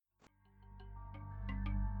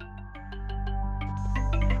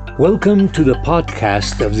Welcome to the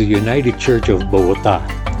podcast of the United Church of Bogota.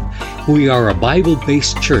 We are a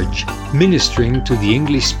Bible-based church ministering to the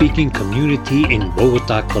English-speaking community in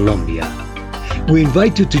Bogota, Colombia. We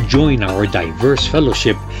invite you to join our diverse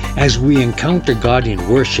fellowship as we encounter God in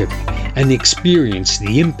worship and experience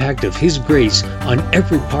the impact of His grace on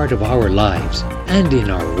every part of our lives and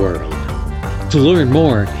in our world. To learn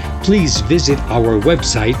more, please visit our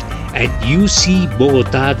website at ucbogota.org.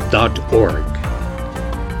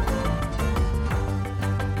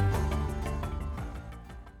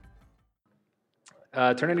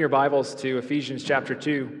 Turn in your Bibles to Ephesians chapter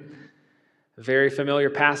 2, a very familiar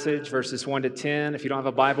passage, verses 1 to 10. If you don't have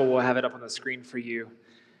a Bible, we'll have it up on the screen for you.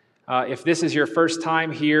 If this is your first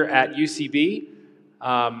time here at UCB,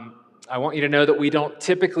 I want you to know that we don't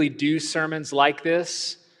typically do sermons like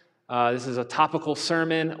this. This is a topical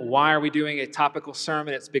sermon. Why are we doing a topical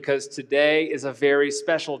sermon? It's because today is a very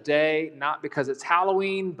special day, not because it's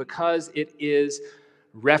Halloween, because it is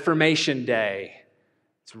Reformation Day.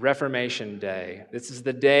 It's Reformation Day. This is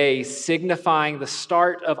the day signifying the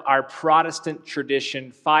start of our Protestant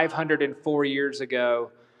tradition 504 years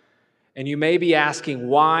ago. And you may be asking,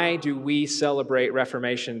 why do we celebrate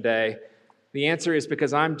Reformation Day? The answer is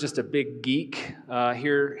because I'm just a big geek.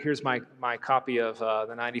 Here's my copy of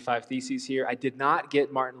the 95 Theses here. I did not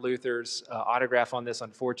get Martin Luther's autograph on this,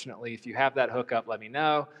 unfortunately. If you have that hookup, let me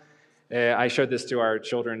know. I showed this to our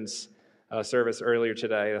children's service earlier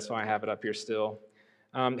today. That's why I have it up here still.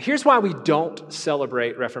 Here's why we don't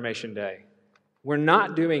celebrate Reformation Day. We're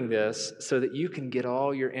not doing this so that you can get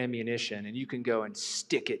all your ammunition and you can go and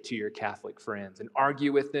stick it to your Catholic friends and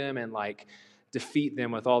argue with them and defeat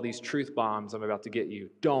them with all these truth bombs I'm about to get you.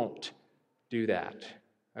 Don't do that,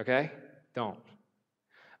 okay? Don't.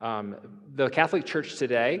 The Catholic Church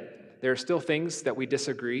today, there are still things that we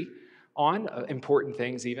disagree on, important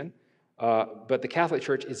things even, but the Catholic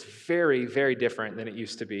Church is very, very different than it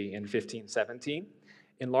used to be in 1517.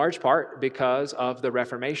 In large part because of the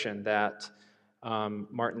Reformation that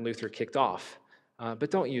Martin Luther kicked off.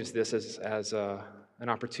 But don't use this as an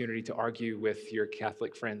opportunity to argue with your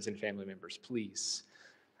Catholic friends and family members, please.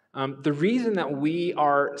 The reason that we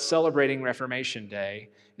are celebrating Reformation Day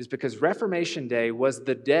is because Reformation Day was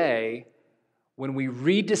the day when we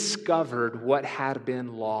rediscovered what had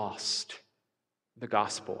been lost, the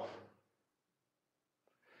gospel.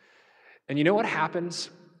 And you know what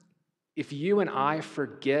happens? If you and I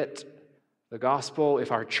forget the gospel,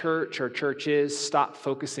 if our churches stop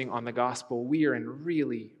focusing on the gospel, we are in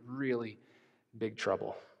really, really big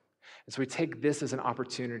trouble. And so we take this as an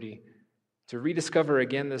opportunity to rediscover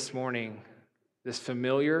again this morning this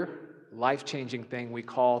familiar, life-changing thing we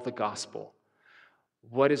call the gospel.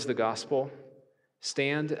 What is the gospel?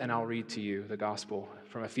 Stand and I'll read to you the gospel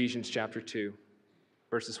from Ephesians chapter 2,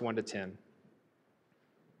 verses 1 to 10.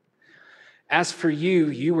 As for you,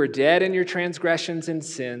 you were dead in your transgressions and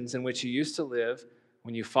sins in which you used to live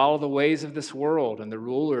when you followed the ways of this world and the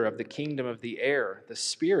ruler of the kingdom of the air, the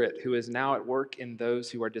Spirit who is now at work in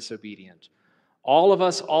those who are disobedient. All of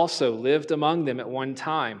us also lived among them at one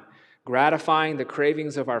time, gratifying the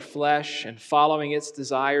cravings of our flesh and following its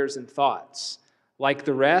desires and thoughts. Like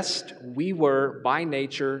the rest, we were by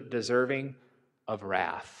nature deserving of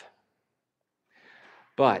wrath.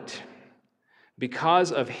 But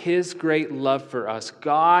because of His great love for us,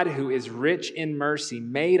 God, who is rich in mercy,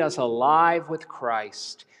 made us alive with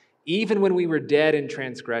Christ, even when we were dead in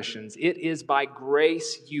transgressions. It is by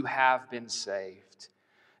grace you have been saved.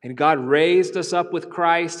 And God raised us up with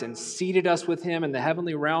Christ and seated us with Him in the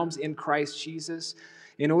heavenly realms in Christ Jesus,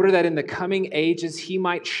 in order that in the coming ages He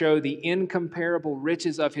might show the incomparable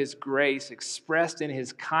riches of His grace expressed in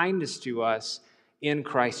His kindness to us in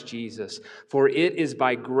Christ Jesus. For it is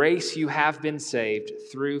by grace you have been saved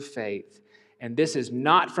through faith. And this is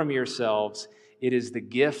not from yourselves, it is the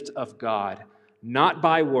gift of God, not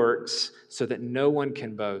by works, so that no one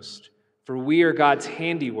can boast. For we are God's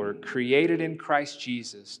handiwork, created in Christ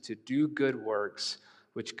Jesus to do good works,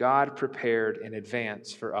 which God prepared in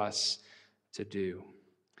advance for us to do.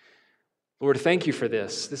 Lord, thank you for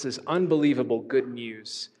this. This is unbelievable good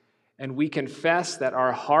news. And we confess that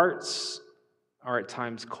our hearts are at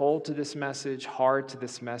times cold to this message, hard to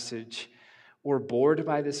this message, or bored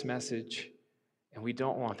by this message, and we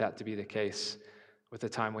don't want that to be the case with the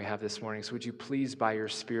time we have this morning. So would you please, by your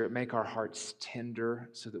Spirit, make our hearts tender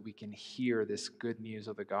so that we can hear this good news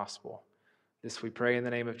of the gospel. This we pray in the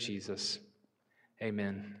name of Jesus.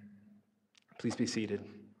 Amen. Please be seated.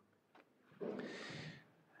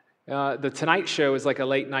 The Tonight Show is like a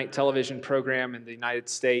late-night television program in the United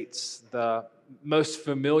States. The most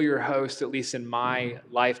familiar host, at least in my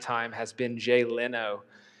lifetime, has been Jay Leno.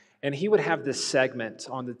 And he would have this segment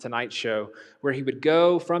on The Tonight Show where he would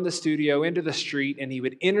go from the studio into the street and he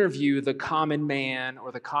would interview the common man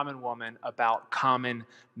or the common woman about common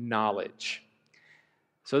knowledge.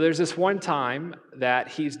 So there's this one time that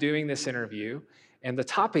he's doing this interview, and the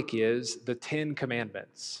topic is the 10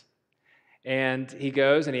 Commandments. And he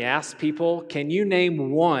goes and he asks people, can you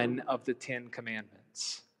name one of the 10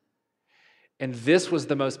 Commandments? And this was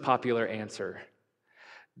the most popular answer.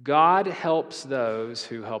 God helps those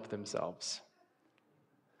who help themselves.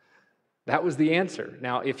 That was the answer.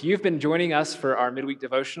 Now, if you've been joining us for our midweek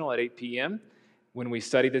devotional at 8 p.m., when we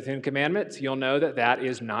study the 10 Commandments, you'll know that that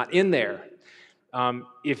is not in there.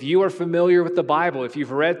 If you are familiar with the Bible, if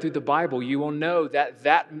you've read through the Bible, you will know that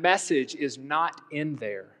that message is not in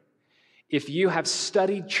there. If you have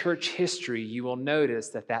studied church history, you will notice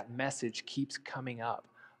that that message keeps coming up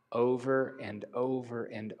over and over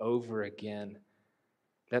and over again.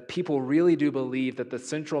 That people really do believe that the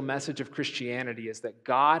central message of Christianity is that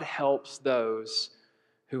God helps those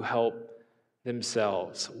who help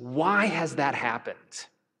themselves. Why has that happened?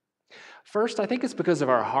 First, I think it's because of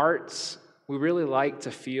our hearts. We really like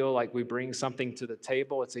to feel like we bring something to the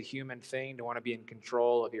table. It's a human thing to want to be in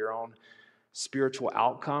control of your own spiritual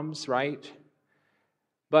outcomes, right?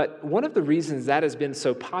 But one of the reasons that has been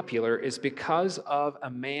so popular is because of a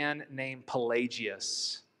man named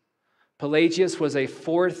Pelagius. Pelagius was a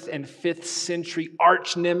 4th and 5th century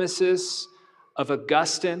arch nemesis of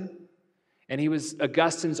Augustine, and he was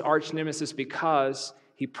Augustine's arch nemesis because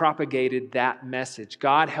he propagated that message.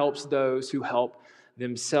 God helps those who help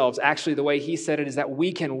themselves. Actually, the way he said it is that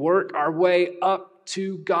we can work our way up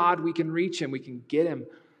to God. We can reach him. We can get him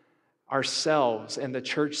ourselves. And the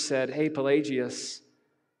church said, hey, Pelagius,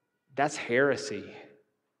 that's heresy.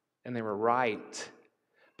 And they were right.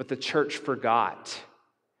 But the church forgot.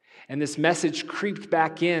 And this message creeped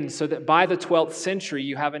back in so that by the 12th century,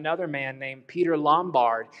 you have another man named Peter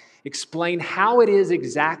Lombard explain how it is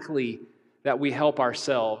exactly that we help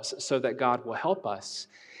ourselves so that God will help us.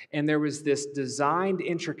 And there was this designed,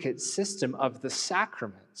 intricate system of the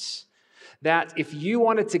sacraments that if you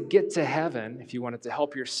wanted to get to heaven, if you wanted to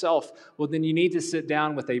help yourself, well, then you need to sit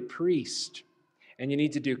down with a priest and you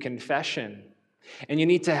need to do confession. And you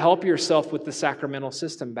need to help yourself with the sacramental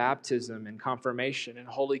system, baptism and confirmation and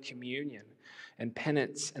Holy Communion and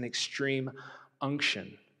penance and extreme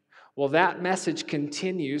unction. Well, that message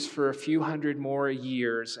continues for a few hundred more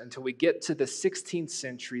years until we get to the 16th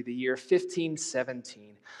century, the year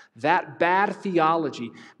 1517. That bad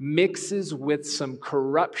theology mixes with some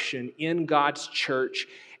corruption in God's church,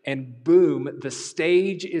 and boom, the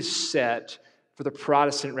stage is set for the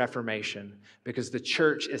Protestant Reformation because the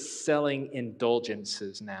church is selling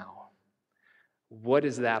indulgences now. What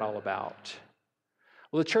is that all about?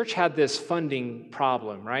 Well, the church had this funding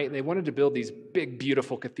problem, right? They wanted to build these big,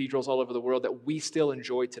 beautiful cathedrals all over the world that we still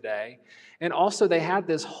enjoy today. And also they had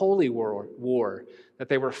this holy war that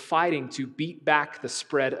they were fighting to beat back the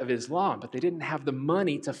spread of Islam, but they didn't have the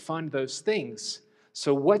money to fund those things.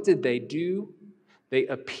 So what did they do? They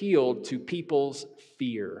appealed to people's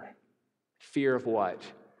fear. Fear of what?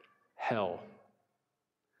 Hell.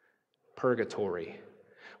 Purgatory.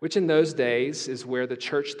 Which in those days is where the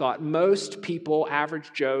church thought most people,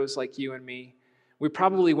 average Joes like you and me, we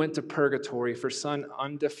probably went to purgatory for some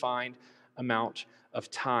undefined amount of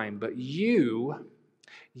time. But you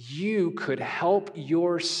could help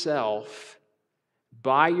yourself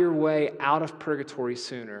buy your way out of purgatory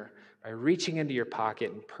sooner by reaching into your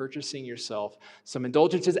pocket and purchasing yourself some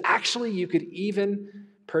indulgences. Actually, you could even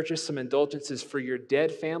purchase some indulgences for your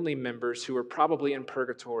dead family members who are probably in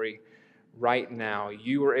purgatory right now.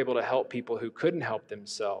 You were able to help people who couldn't help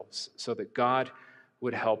themselves so that God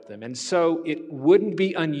would help them. And so it wouldn't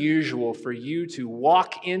be unusual for you to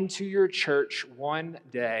walk into your church one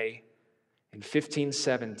day in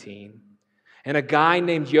 1517, and a guy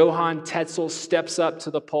named Johann Tetzel steps up to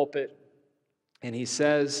the pulpit and he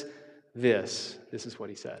says this. This is what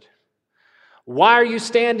he said. "Why are you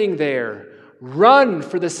standing there? Run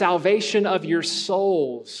for the salvation of your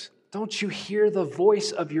souls. Don't you hear the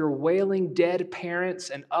voice of your wailing dead parents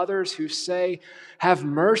and others who say, 'Have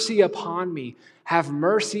mercy upon me, have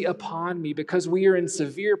mercy upon me,' because we are in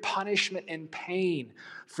severe punishment and pain.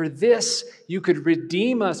 For this you could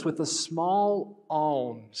redeem us with a small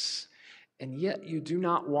alms, and yet you do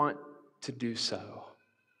not want to do so."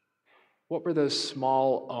 What were those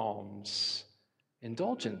small alms?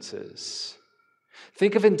 Indulgences.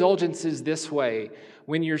 Think of indulgences this way.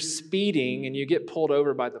 When you're speeding and you get pulled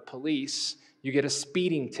over by the police, you get a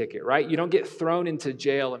speeding ticket, right? You don't get thrown into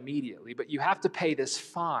jail immediately, but you have to pay this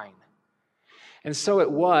fine. And so it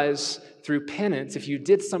was through penance. If you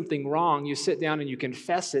did something wrong, you sit down and you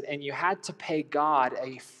confess it, and you had to pay God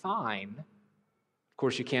a fine. Of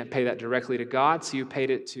course, you can't pay that directly to God, so you paid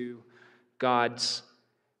it to God's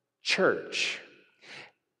church.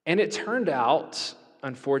 And it turned out,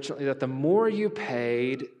 unfortunately, that the more you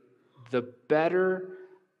paid, the better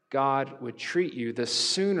God would treat you, the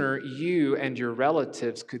sooner you and your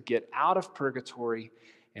relatives could get out of purgatory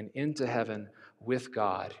and into heaven with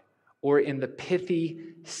God. Or in the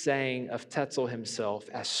pithy saying of Tetzel himself,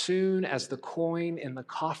 as soon as the coin in the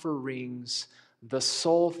coffer rings, the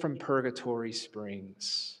soul from purgatory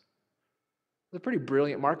springs. It's a pretty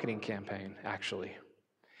brilliant marketing campaign, actually.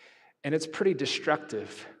 And it's pretty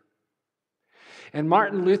destructive. And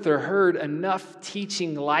Martin Luther heard enough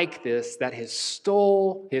teaching like this that his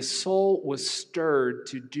soul was stirred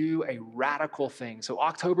to do a radical thing. So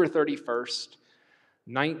October 31st,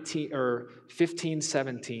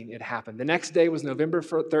 1517, it happened. The next day was November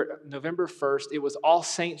 1st. It was All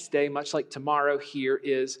Saints' Day, much like tomorrow here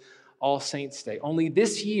is All Saints' Day. Only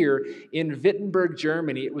this year in Wittenberg,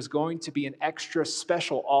 Germany, it was going to be an extra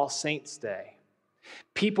special All Saints' Day.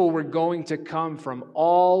 People were going to come from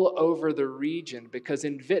all over the region because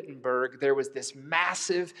in Wittenberg there was this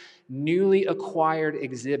massive, newly acquired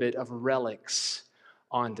exhibit of relics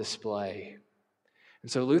on display.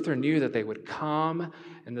 And so Luther knew that they would come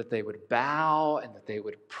and that they would bow and that they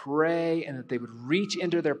would pray and that they would reach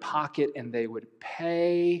into their pocket and they would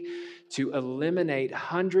pay to eliminate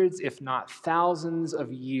hundreds, if not thousands,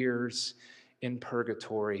 of years in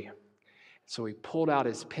purgatory. So he pulled out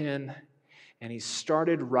his pen and he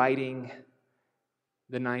started writing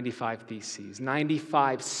the 95 Theses,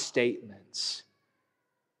 95 statements.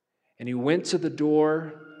 And he went to the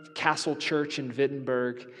door of Castle Church in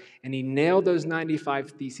Wittenberg, and he nailed those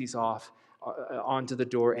 95 Theses onto the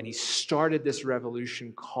door, and he started this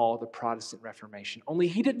revolution called the Protestant Reformation. Only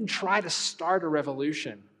he didn't try to start a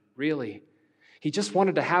revolution, really. He just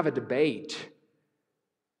wanted to have a debate.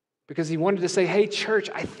 Because he wanted to say, hey, church,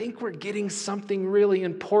 I think we're getting something really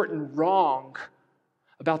important wrong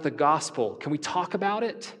about the gospel. Can we talk about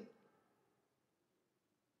it?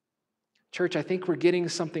 Church, I think we're getting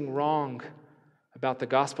something wrong about the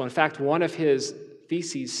gospel. In fact, one of his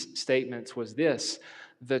theses statements was this: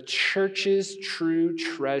 the church's true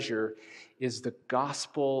treasure is the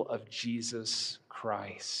gospel of Jesus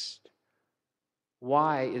Christ.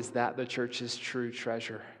 Why is that the church's true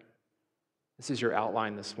treasure? This is your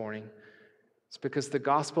outline this morning. It's because the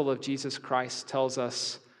gospel of Jesus Christ tells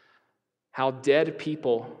us how dead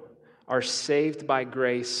people are saved by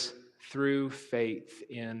grace through faith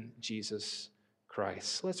in Jesus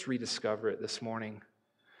Christ. Let's rediscover it this morning.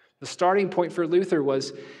 The starting point for Luther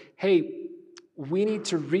was, hey, we need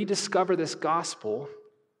to rediscover this gospel,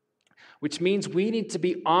 which means we need to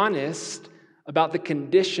be honest about the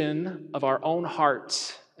condition of our own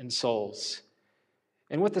hearts and souls.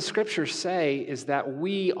 And what the scriptures say is that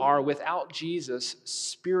we are, without Jesus,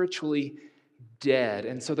 spiritually dead.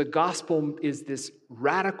 And so the gospel is this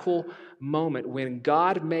radical moment when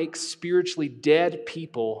God makes spiritually dead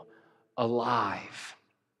people alive.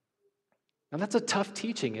 Now that's a tough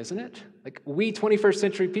teaching, isn't it? Like, we 21st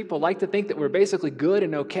century people like to think that we're basically good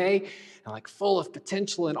and okay and like full of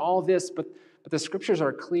potential and all this, but the scriptures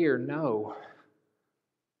are clear. No,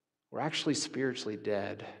 we're actually spiritually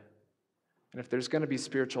dead. And if there's going to be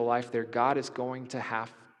spiritual life there, God is going to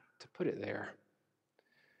have to put it there.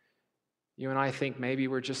 You and I think maybe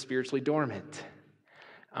we're just spiritually dormant.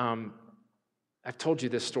 I've told you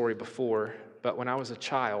this story before, but when I was a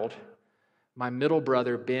child, my middle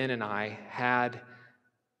brother Ben and I had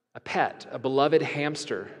a pet, a beloved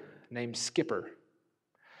hamster named Skipper.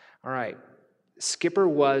 All right, Skipper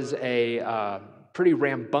was a pretty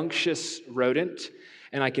rambunctious rodent,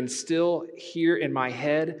 and I can still hear in my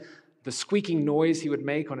head the squeaking noise he would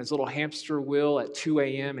make on his little hamster wheel at 2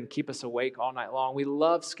 a.m. and keep us awake all night long. We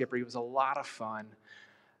loved Skipper. He was a lot of fun.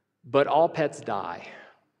 But all pets die,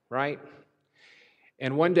 right?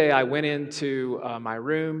 And one day I went into my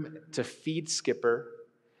room to feed Skipper,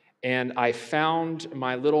 and I found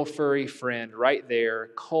my little furry friend right there,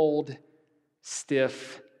 cold,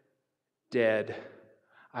 stiff, dead.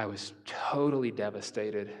 I was totally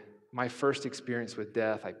devastated. My first experience with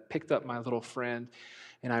death. I picked up my little friend,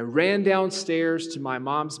 and I ran downstairs to my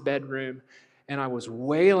mom's bedroom, and I was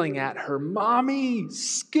wailing at her, "Mommy,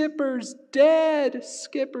 Skipper's dead!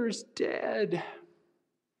 Skipper's dead!"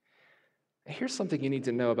 Here's something you need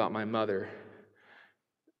to know about my mother.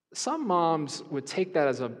 Some moms would take that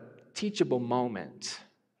as a teachable moment.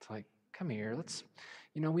 It's like, come here,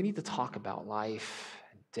 we need to talk about life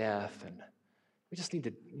and death and We just need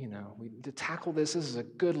to, to tackle this. This is a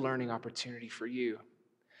good learning opportunity for you.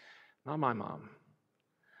 Not my mom.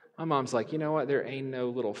 My mom's like, you know what? There ain't no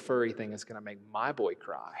little furry thing that's going to make my boy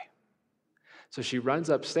cry. So she runs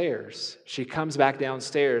upstairs. She comes back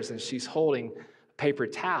downstairs, and she's holding a paper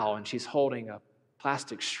towel, and she's holding a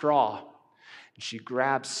plastic straw. And she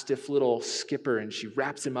grabs stiff little Skipper, and she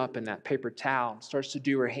wraps him up in that paper towel and starts to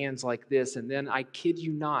do her hands like this. And then, I kid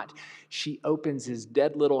you not, she opens his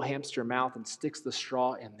dead little hamster mouth and sticks the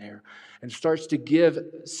straw in there and starts to give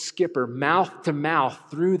Skipper mouth to mouth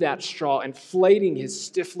through that straw, inflating his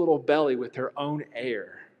stiff little belly with her own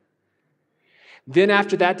air. Then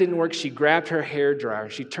after that didn't work, she grabbed her hairdryer.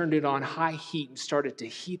 She turned it on high heat and started to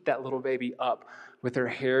heat that little baby up with her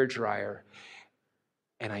hairdryer.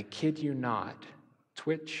 And I kid you not,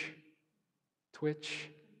 twitch, twitch,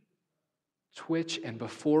 twitch, and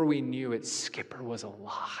before we knew it, Skipper was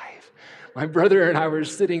alive. My brother and I were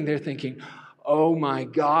sitting there thinking, oh my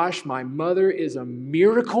gosh, my mother is a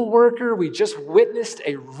miracle worker. We just witnessed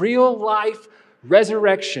a real life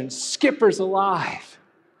resurrection. Skipper's alive.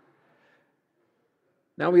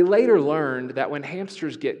 Now, we later learned that when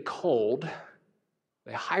hamsters get cold,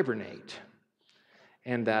 they hibernate.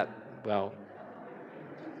 And that, well,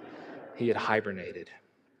 he had hibernated.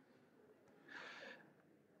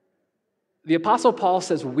 The Apostle Paul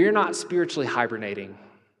says we're not spiritually hibernating,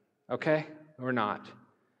 okay? We're not.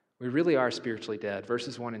 We really are spiritually dead.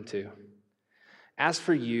 Verses 1 and 2. As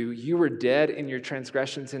for you, you were dead in your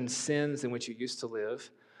transgressions and sins in which you used to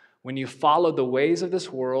live, when you followed the ways of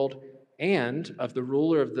this world and of the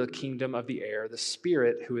ruler of the kingdom of the air, the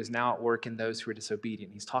spirit who is now at work in those who are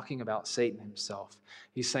disobedient. He's talking about Satan himself.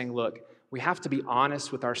 He's saying, look, we have to be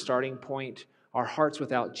honest with our starting point. Our hearts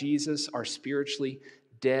without Jesus are spiritually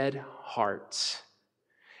dead hearts.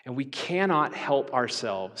 And we cannot help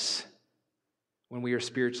ourselves when we are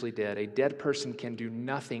spiritually dead. A dead person can do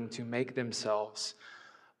nothing to make themselves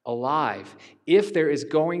alive. If there is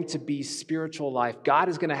going to be spiritual life, God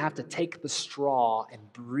is going to have to take the straw and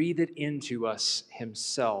breathe it into us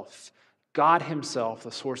himself. God himself,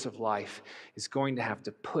 the source of life, is going to have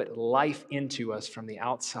to put life into us from the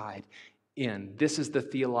outside in. This is the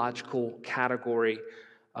theological category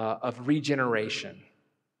of regeneration,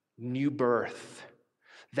 new birth.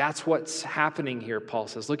 That's what's happening here, Paul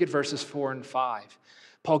says. Look at verses 4 and 5.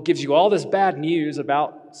 Paul gives you all this bad news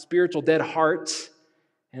about spiritual dead hearts.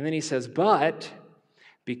 And then he says, but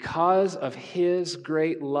because of his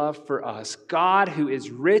great love for us, God, who is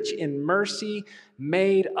rich in mercy,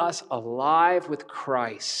 made us alive with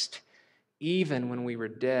Christ, even when we were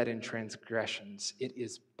dead in transgressions. It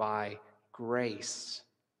is by grace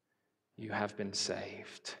you have been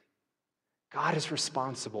saved. God is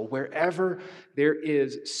responsible. Wherever there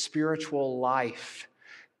is spiritual life,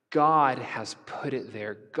 God has put it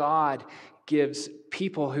there. God gives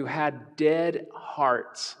people who had dead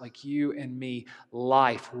hearts like you and me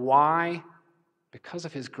life. Why? Because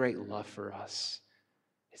of his great love for us.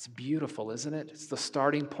 It's beautiful, isn't it? It's the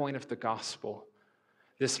starting point of the gospel.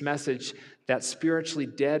 This message that spiritually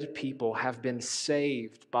dead people have been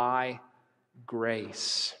saved by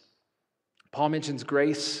grace. Paul mentions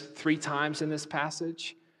grace 3 times in this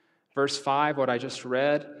passage. Verse 5, what I just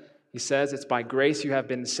read, he says, it's by grace you have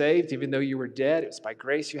been saved. Even though you were dead, it's by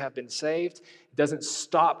grace you have been saved. It doesn't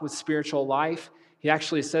stop with spiritual life. He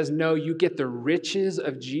actually says, no, you get the riches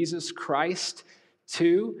of Jesus Christ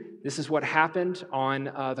too. This is what happened on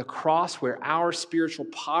the cross, where our spiritual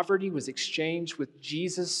poverty was exchanged with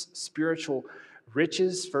Jesus' spiritual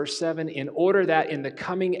riches. Verse 7, in order that in the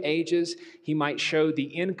coming ages he might show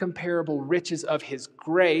the incomparable riches of his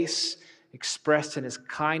grace expressed in his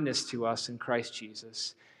kindness to us in Christ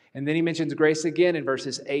Jesus. And then he mentions grace again in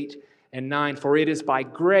verses 8 and 9. For it is by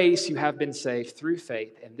grace you have been saved through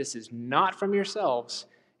faith, and this is not from yourselves.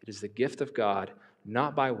 It is the gift of God,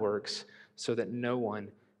 not by works, so that no one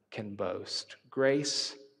can boast.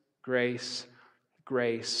 Grace, grace,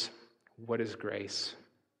 grace. What is grace?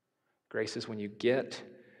 Grace is when you get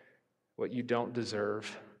what you don't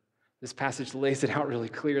deserve. This passage lays it out really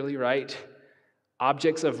clearly, right?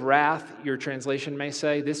 Objects of wrath, your translation may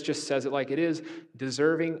say. This just says it like it is,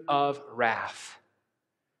 deserving of wrath.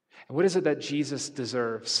 And what is it that Jesus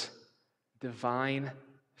deserves? Divine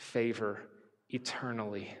favor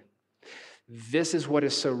eternally. This is what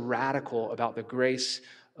is so radical about the grace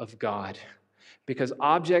of God. Because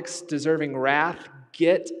objects deserving wrath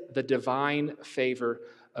get the divine favor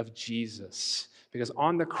of Jesus. Because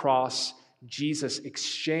on the cross, Jesus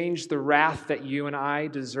exchanged the wrath that you and I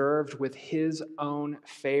deserved with his own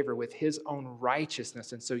favor, with his own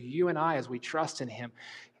righteousness. And so you and I, as we trust in him,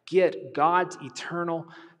 get God's eternal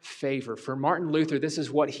favor. For Martin Luther, this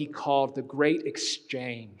is what he called the great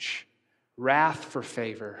exchange. Wrath for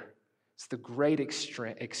favor. It's the great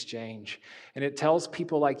exchange. And it tells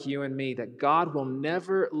people like you and me that God will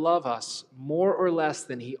never love us more or less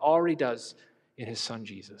than he already does in his son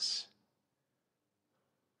Jesus.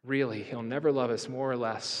 Really, he'll never love us more or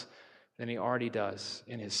less than he already does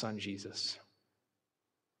in his son Jesus.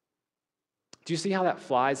 Do you see how that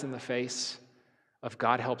flies in the face of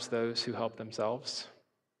God helps those who help themselves?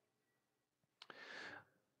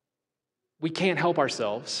 We can't help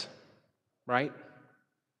ourselves, right?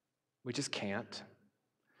 We just can't.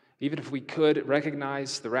 Even if we could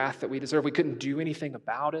recognize the wrath that we deserve, we couldn't do anything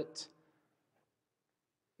about it.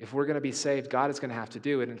 If we're going to be saved, God is going to have to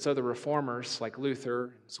do it. And so the reformers like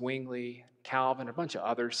Luther, Zwingli, Calvin, a bunch of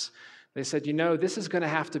others, they said, this is going to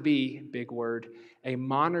have to be, big word, a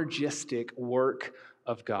monergistic work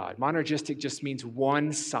of God. Monergistic just means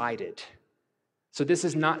one-sided. So this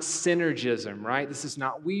is not synergism, right? This is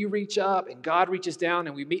not we reach up and God reaches down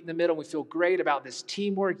and we meet in the middle and we feel great about this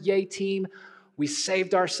teamwork. Yay, team. We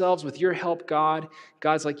saved ourselves with your help, God.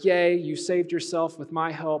 God's like, yay, you saved yourself with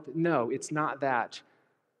my help. No, it's not that.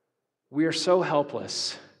 We are so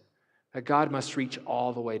helpless that God must reach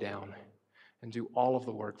all the way down and do all of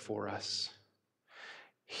the work for us.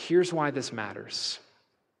 Here's why this matters.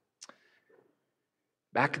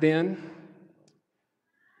 Back then,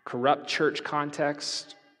 corrupt church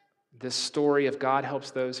context, this story of God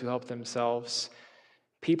helps those who help themselves,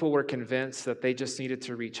 people were convinced that they just needed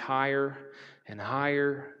to reach higher and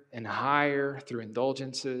higher and higher through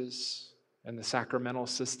indulgences and the sacramental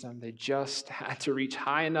system. They just had to reach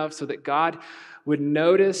high enough so that God would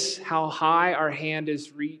notice how high our hand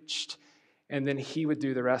is reached, and then he would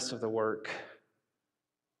do the rest of the work.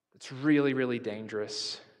 It's really, really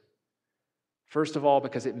dangerous. First of all,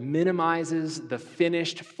 because it minimizes the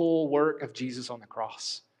finished full work of Jesus on the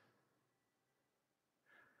cross.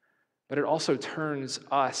 But it also turns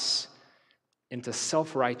us into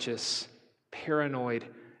self-righteous, paranoid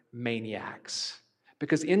maniacs.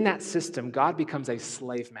 Because in that system, God becomes a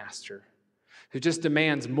slave master who just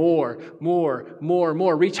demands more,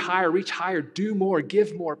 reach higher, do more,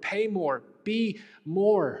 give more, pay more, be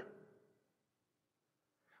more.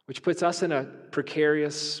 Which puts us in a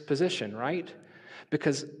precarious position, right?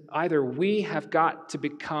 Because either we have got to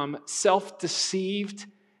become self-deceived,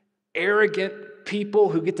 arrogant people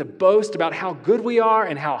who get to boast about how good we are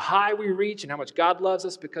and how high we reach and how much God loves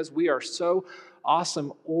us because we are so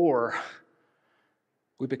awesome, or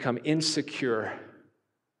we become insecure,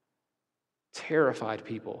 terrified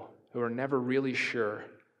people who are never really sure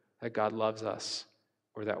that God loves us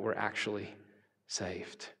or that we're actually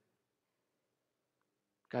saved.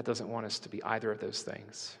 God doesn't want us to be either of those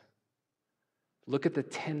things. Look at the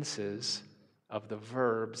tenses of the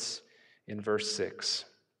verbs in verse 6.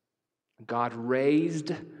 God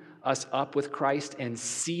raised us up with Christ and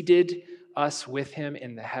seated us with him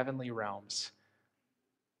in the heavenly realms.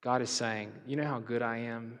 God is saying, you know how good I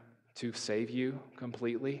am to save you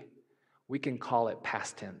completely? We can call it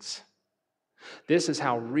past tense. This is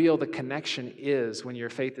how real the connection is when your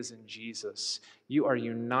faith is in Jesus. You are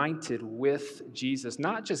united with Jesus,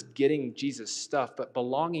 not just getting Jesus stuff, but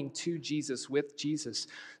belonging to Jesus with Jesus.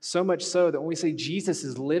 So much so that when we say Jesus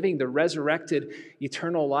is living the resurrected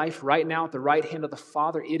eternal life right now at the right hand of the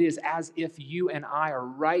Father, it is as if you and I are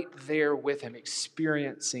right there with him,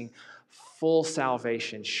 experiencing full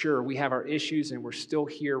salvation. Sure, we have our issues and we're still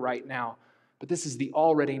here right now. But this is the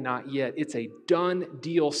already not yet. It's a done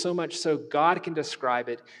deal, so much so God can describe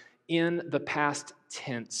it in the past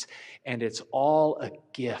tense. And it's all a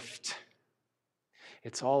gift.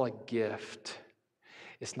 It's all a gift.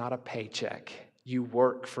 It's not a paycheck. You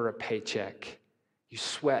work for a paycheck. You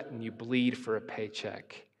sweat and you bleed for a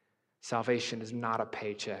paycheck. Salvation is not a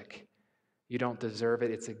paycheck. You don't deserve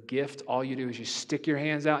it. It's a gift. All you do is you stick your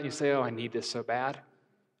hands out and you say, oh, I need this so bad.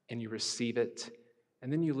 And you receive it.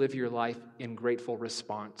 And then you live your life in grateful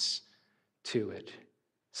response to it.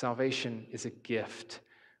 Salvation is a gift.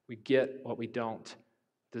 We get what we don't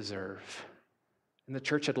deserve. And the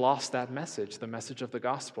church had lost that message, the message of the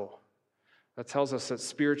gospel. That tells us that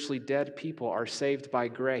spiritually dead people are saved by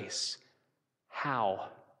grace. How?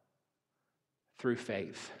 Through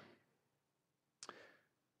faith.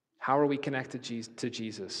 How are we connected to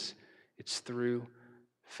Jesus? It's through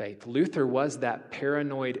faith. Luther was that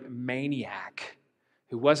paranoid maniac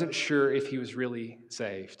who wasn't sure if he was really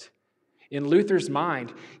saved. In Luther's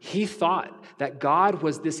mind, he thought that God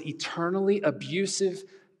was this eternally abusive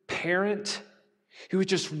parent who was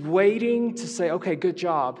just waiting to say, okay, good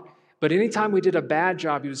job. But anytime we did a bad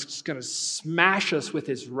job, he was just going to smash us with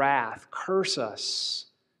his wrath, curse us.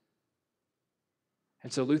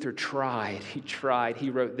 And so Luther tried. He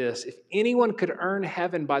wrote this: "If anyone could earn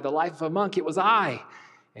heaven by the life of a monk, it was I."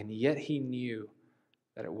 And yet he knew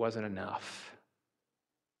that it wasn't enough.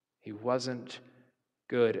 He wasn't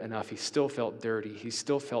good enough. He still felt dirty. He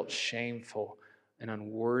still felt shameful and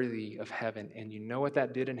unworthy of heaven. And you know what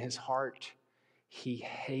that did in his heart? He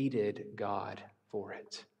hated God for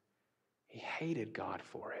it. He hated God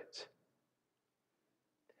for it.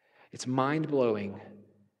 It's mind-blowing,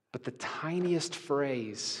 but the tiniest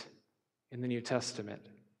phrase in the New Testament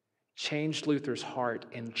changed Luther's heart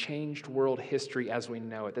and changed world history as we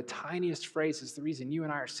know it. The tiniest phrase is the reason you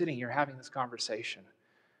and I are sitting here having this conversation.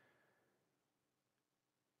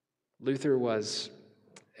 Luther was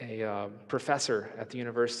a professor at the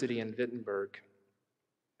university in Wittenberg.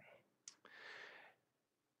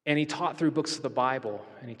 And he taught through books of the Bible,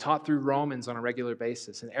 and he taught through Romans on a regular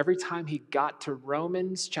basis. And every time he got to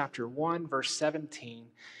Romans chapter 1, verse 17,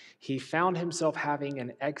 he found himself having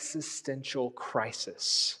an existential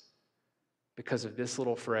crisis because of this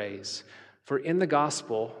little phrase. For in the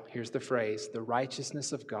gospel, here's the phrase, the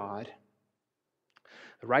righteousness of God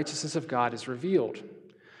is revealed.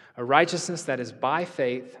 A righteousness that is by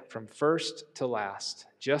faith from first to last,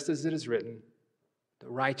 just as it is written, the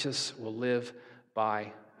righteous will live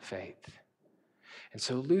by faith. And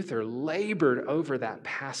so Luther labored over that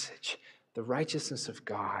passage, the righteousness of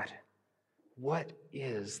God. What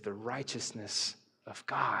is the righteousness of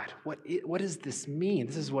God? What does this mean?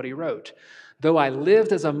 This is what he wrote. Though I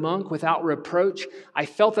lived as a monk without reproach, I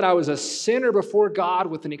felt that I was a sinner before God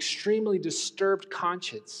with an extremely disturbed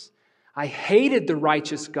conscience. I hated the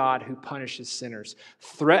righteous God who punishes sinners,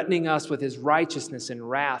 threatening us with his righteousness and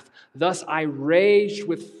wrath. Thus I raged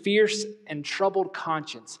with fierce and troubled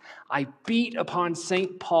conscience. I beat upon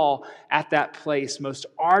St. Paul at that place, most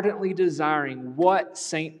ardently desiring what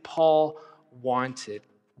St. Paul wanted.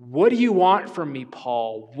 What do you want from me,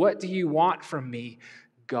 Paul? What do you want from me,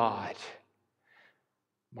 God?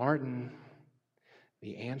 Martin,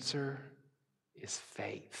 the answer is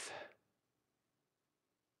faith.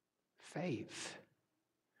 Faith.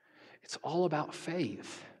 It's all about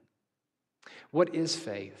faith. What is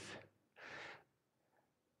faith?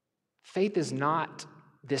 Faith is not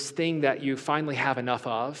this thing that you finally have enough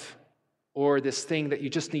of, or this thing that you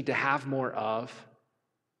just need to have more of.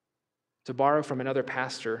 To borrow from another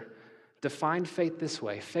pastor, define faith this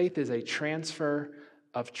way: faith is a transfer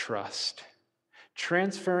of trust.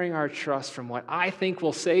 Transferring our trust from what I think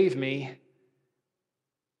will save me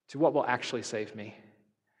to what will actually save me,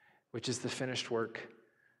 which is the finished work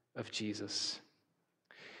of Jesus.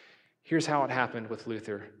 Here's how it happened with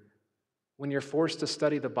Luther. When you're forced to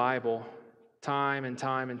study the Bible time and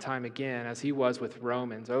time and time again, as he was with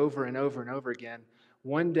Romans over and over and over again,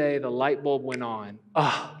 one day the light bulb went on.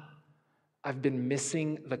 I've been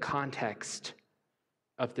missing the context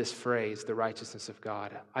of this phrase, the righteousness of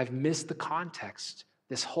God. I've missed the context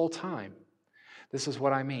this whole time. This is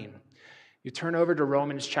what I mean. You turn over to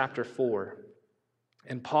Romans chapter 4.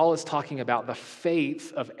 And Paul is talking about the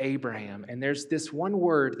faith of Abraham. And there's this one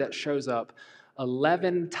word that shows up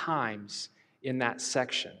 11 times in that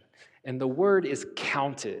section. And the word is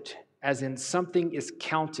counted, as in something is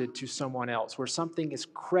counted to someone else, where something is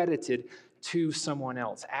credited to someone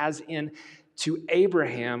else. As in, to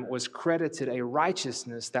Abraham was credited a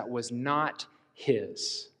righteousness that was not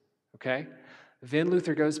his. Okay? Then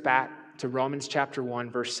Luther goes back to Romans chapter 1,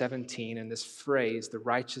 verse 17, and this phrase, the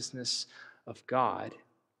righteousness of God,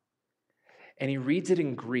 and he reads it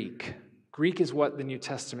in Greek. Greek is what the New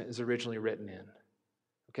Testament is originally written in.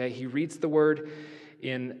 Okay, he reads the word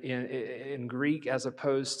in Greek as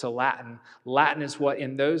opposed to Latin. Latin is what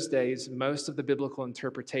in those days most of the biblical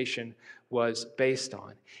interpretation was based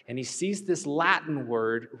on. And he sees this Latin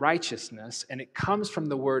word, righteousness, and it comes from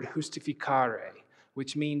the word justificare,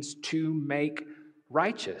 which means to make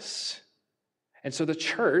righteous. And so the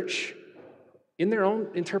church, in their own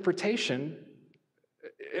interpretation,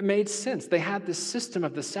 it made sense. They had this system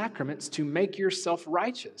of the sacraments to make yourself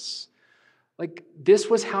righteous. Like, this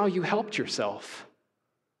was how you helped yourself.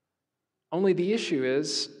 Only the issue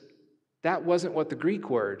is, that wasn't what the Greek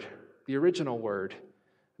word, the original word,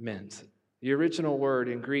 meant. The original word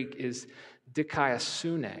in Greek is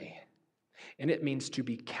dikaiosune, and it means to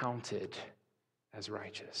be counted as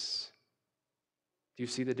righteous. Do you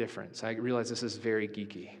see the difference? I realize this is very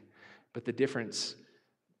geeky, but the difference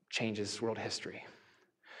changes world history.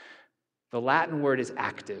 The Latin word is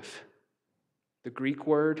active. The Greek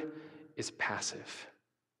word is passive.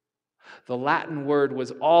 The Latin word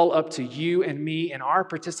was all up to you and me and our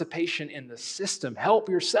participation in the system. Help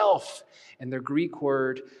yourself. And the Greek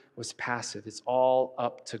word was passive. It's all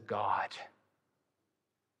up to God.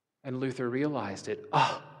 And Luther realized it.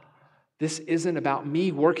 Oh, this isn't about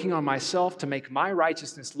me working on myself to make my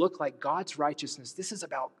righteousness look like God's righteousness. This is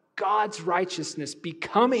about God's righteousness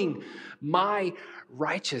becoming my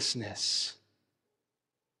righteousness.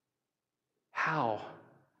 How?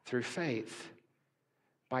 Through faith.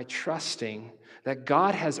 By trusting that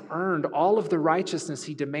God has earned all of the righteousness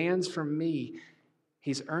He demands from me.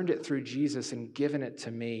 He's earned it through Jesus and given it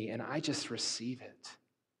to me, and I just receive it.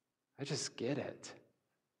 I just get it,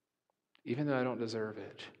 even though I don't deserve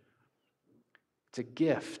it. It's a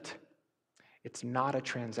gift. It's not a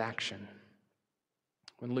transaction.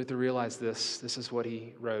 When Luther realized this is what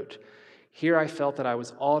he wrote. Here I felt that I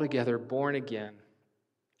was altogether born again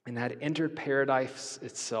and had entered paradise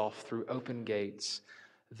itself through open gates.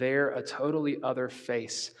 There a totally other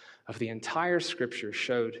face of the entire Scripture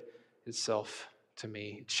showed itself to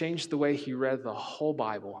me. It changed the way he read the whole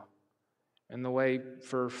Bible and the way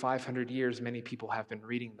for 500 years many people have been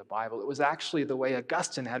reading the Bible. It was actually the way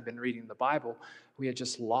Augustine had been reading the Bible. We had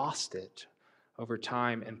just lost it over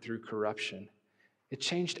time and through corruption. It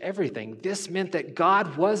changed everything. This meant that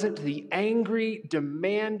God wasn't the angry,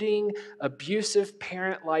 demanding, abusive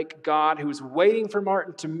parent like God who was waiting for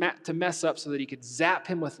Martin to mess up so that he could zap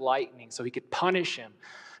him with lightning, so he could punish him.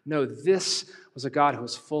 No, this was a God who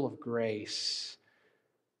was full of grace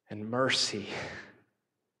and mercy,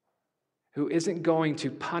 who isn't going to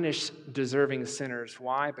punish deserving sinners.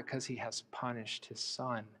 Why? Because he has punished his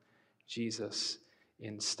Son, Jesus,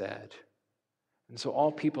 instead. And so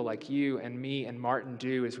all people like you and me and Martin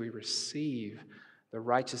do is we receive the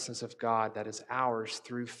righteousness of God that is ours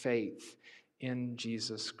through faith in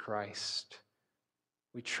Jesus Christ.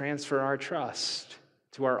 We transfer our trust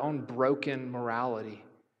to our own broken morality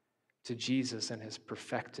to Jesus and his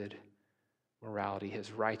perfected morality,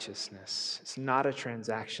 his righteousness. It's not a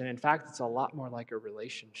transaction. In fact, it's a lot more like a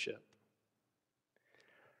relationship.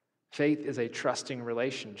 Faith is a trusting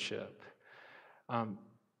relationship.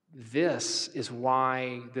 This is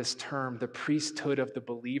why this term, the priesthood of the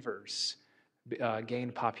believers,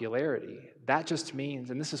 gained popularity. That just means,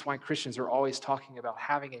 and this is why Christians are always talking about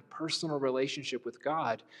having a personal relationship with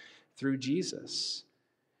God through Jesus.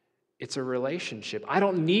 It's a relationship. I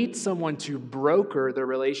don't need someone to broker the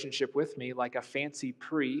relationship with me like a fancy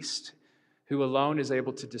priest who alone is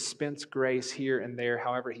able to dispense grace here and there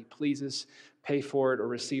however he pleases, pay for it or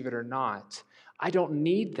receive it or not. I don't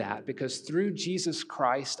need that because through Jesus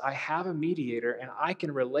Christ, I have a mediator and I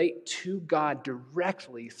can relate to God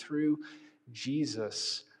directly through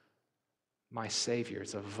Jesus, my Savior.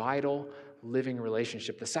 It's a vital, living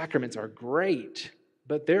relationship. The sacraments are great,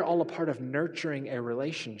 but they're all a part of nurturing a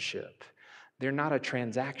relationship. They're not a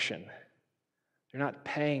transaction. They're not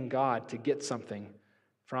paying God to get something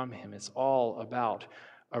from Him. It's all about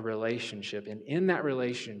a relationship. And in that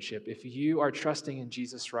relationship, if you are trusting in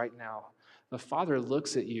Jesus right now, the Father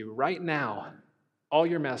looks at you right now, all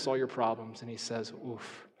your mess, all your problems, and He says,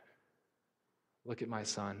 oof, look at my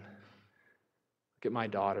son. Look at my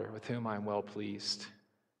daughter with whom I am well pleased.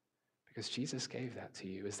 Because Jesus gave that to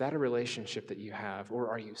you. Is that a relationship that you have? Or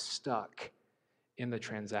are you stuck in the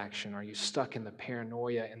transaction? Are you stuck in the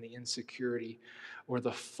paranoia and the insecurity or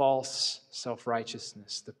the false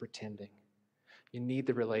self-righteousness, the pretending? You need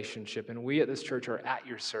the relationship. And we at this church are at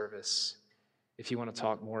your service if you want to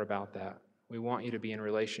talk more about that. We want you to be in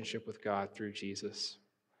relationship with God through Jesus.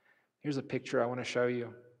 Here's a picture I want to show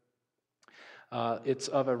you. It's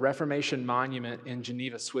of a Reformation monument in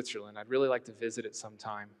Geneva, Switzerland. I'd really like to visit it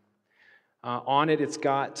sometime. On it, it's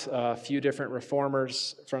got a few different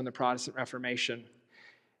reformers from the Protestant Reformation.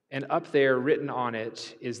 And up there, written on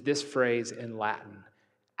it, is this phrase in Latin: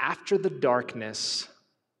 after the darkness,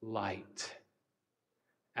 light.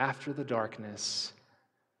 After the darkness,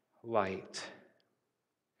 light.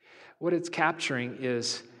 What it's capturing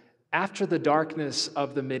is after the darkness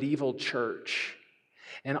of the medieval church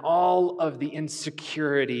and all of the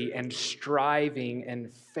insecurity and striving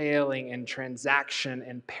and failing and transaction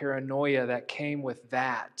and paranoia that came with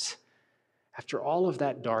that, after all of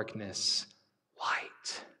that darkness,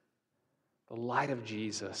 light. The light of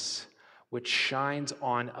Jesus, which shines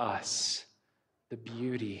on us, the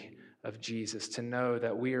beauty of Jesus, to know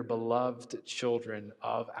that we are beloved children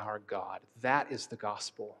of our God. That is the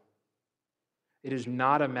gospel. It is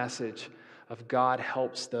not a message of God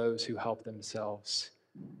helps those who help themselves.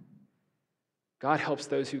 God helps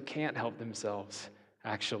those who can't help themselves,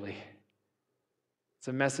 actually. It's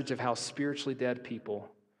a message of how spiritually dead people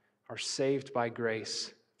are saved by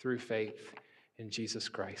grace through faith in Jesus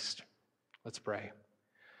Christ. Let's pray.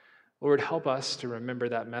 Lord, help us to remember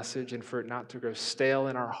that message and for it not to grow stale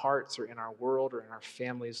in our hearts or in our world or in our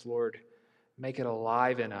families, Lord. Make it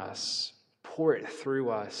alive in us. pour it through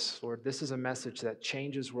us. Lord, this is a message that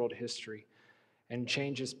changes world history and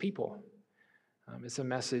changes people. It's a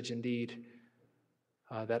message indeed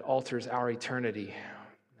that alters our eternity,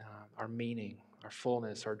 our meaning, our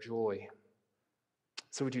fullness, our joy.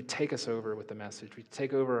 So would you take us over with the message? Would you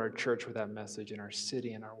take over our church with that message, and our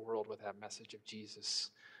city and our world with that message of Jesus,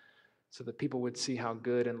 so that people would see how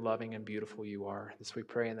good and loving and beautiful you are. This we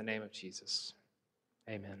pray in the name of Jesus.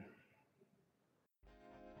 Amen.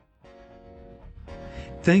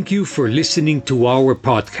 Thank you for listening to our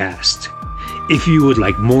podcast. If you would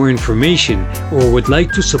like more information or would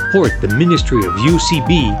like to support the ministry of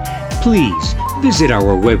UCB, please visit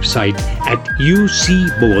our website at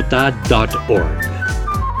ucbogota.org.